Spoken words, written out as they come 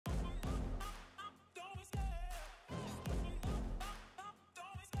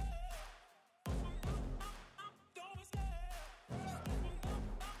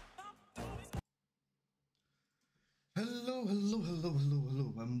Hello,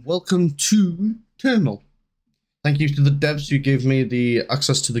 and welcome to Turmoil. Thank you to the devs who gave me the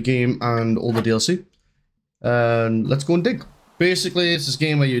access to the game and all the DLC. And let's go and dig. Basically, it's this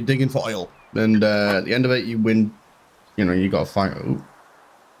game where you're digging for oil, and at the end of it, you win. You know, you gotta find.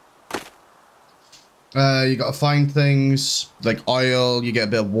 You gotta find things like oil. You get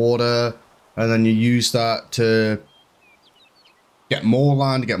a bit of water, and then you use that to get more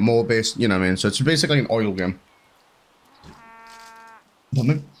land, get more base. You know what I mean? So it's basically an oil game.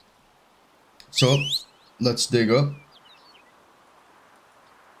 So, let's dig up.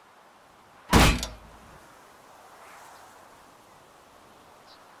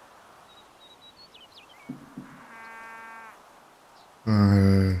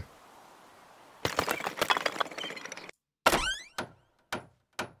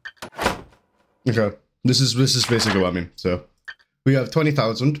 Okay, this is basically what I mean. So, we have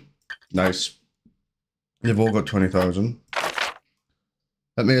 20,000. Nice. You've all got 20,000.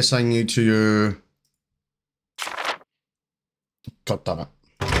 Let me assign you to your... God damn it.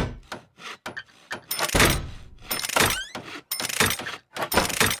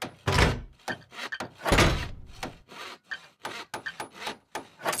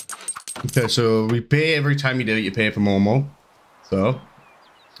 Okay, so we pay every time you do it, you pay for more and more. So,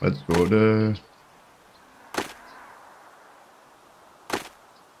 let's go to...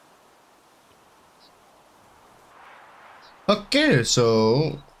 Okay,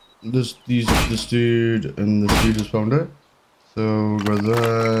 so this dude and this dude has found it. So go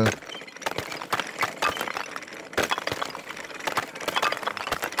there.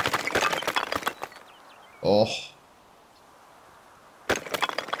 Oh.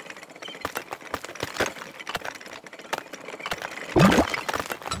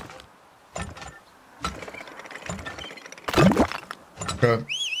 Okay.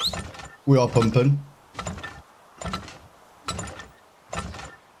 We are pumping.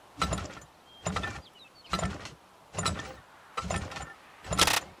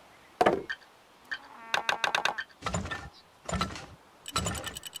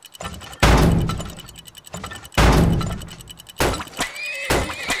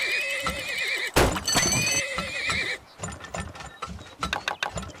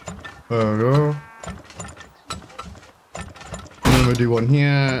 There we go. And then we do one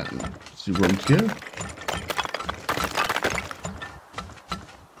here. Let's do one here.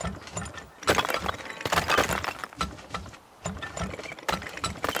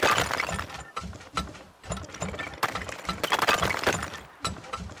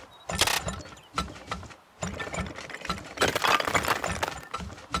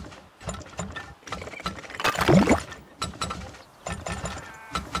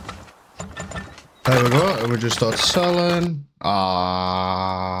 There we go, and we just start selling.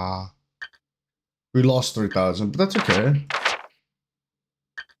 We lost 3,000, but that's okay.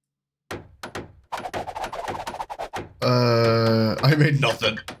 I made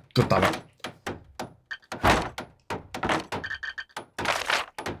nothing. God damn it.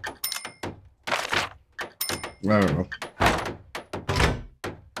 I don't know.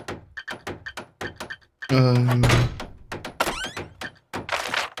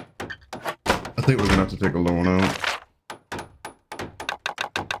 I think we're gonna have to take a loan out.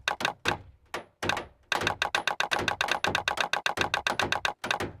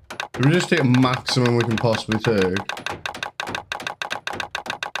 Can we just take a maximum we can possibly take?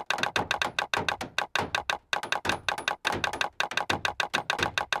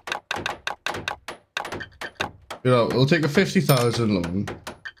 You know, we'll take a 50,000 loan.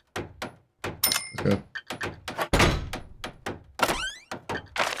 Okay.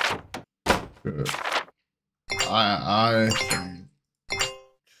 Good.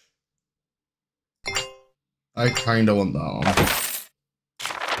 I kinda want that one.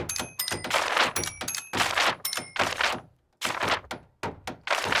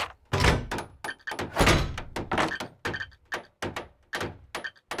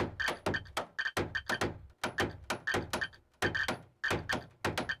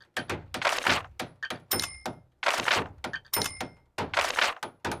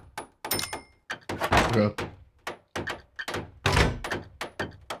 Okay.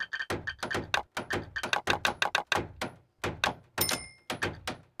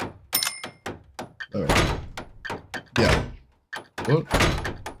 Alright. Yeah. What?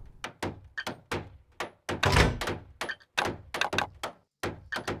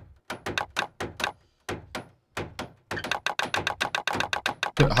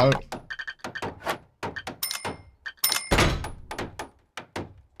 How?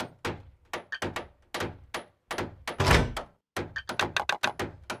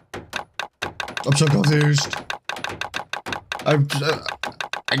 I'm so confused.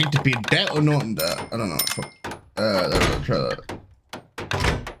 I need to be in debt or not in debt. I don't know. Let's try that.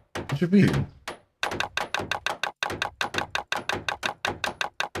 What should be?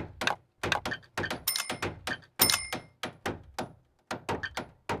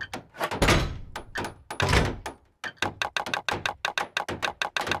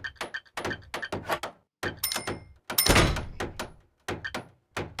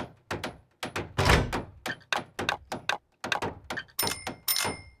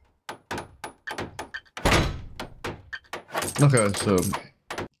 Okay, so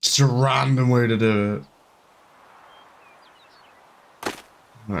just a random way to do it.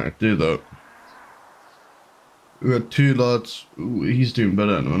 Alright, do that. We got 2 lots. Ooh, he's doing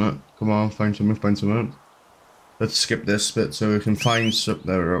better in a minute. Come on, find something, find something. Let's skip this bit so we can find something.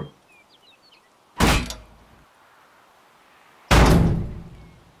 There we go.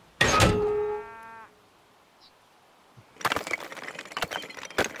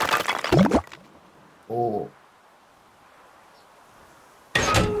 Oh.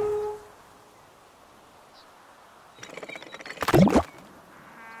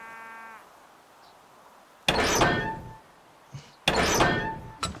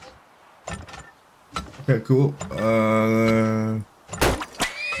 Okay, cool.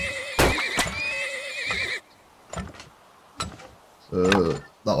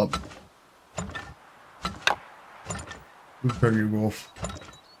 That one. Who's bringing wolf?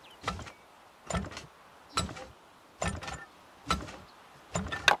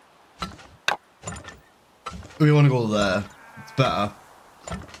 We want to go there. It's better.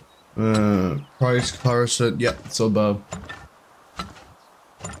 Price comparison. Yep, it's above.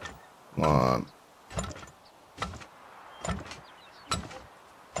 Come on.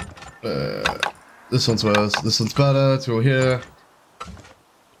 This one's worse. This one's better. Let's go here.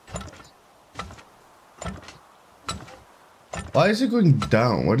 Why is it going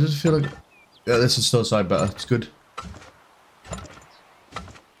down? Why does it feel like... Yeah, this is still side better. It's good.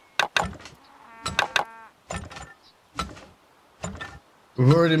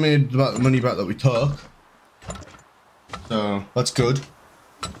 We've already made the money back that we took. So, that's good.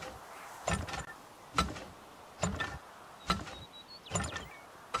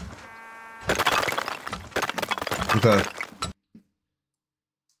 Okay.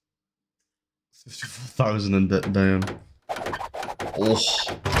 54,000 in debt, damn. Oh.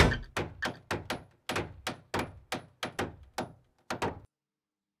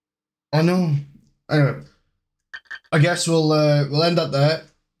 I know. Anyway, I guess we'll end up there.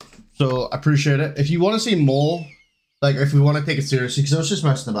 So I appreciate it. If you want to see more, like if we want to take it seriously, because I was just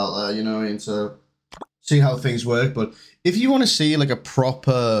messing about there, you know what I mean? So see how things work. But if you want to see like a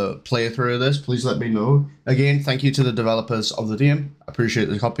proper playthrough of this, please let me know. Again, thank you to the developers of the game. I appreciate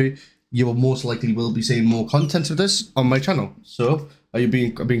the copy. You will most likely will be seeing more content of this on my channel. So, I've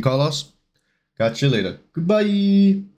been Carlos. Catch you later. Goodbye.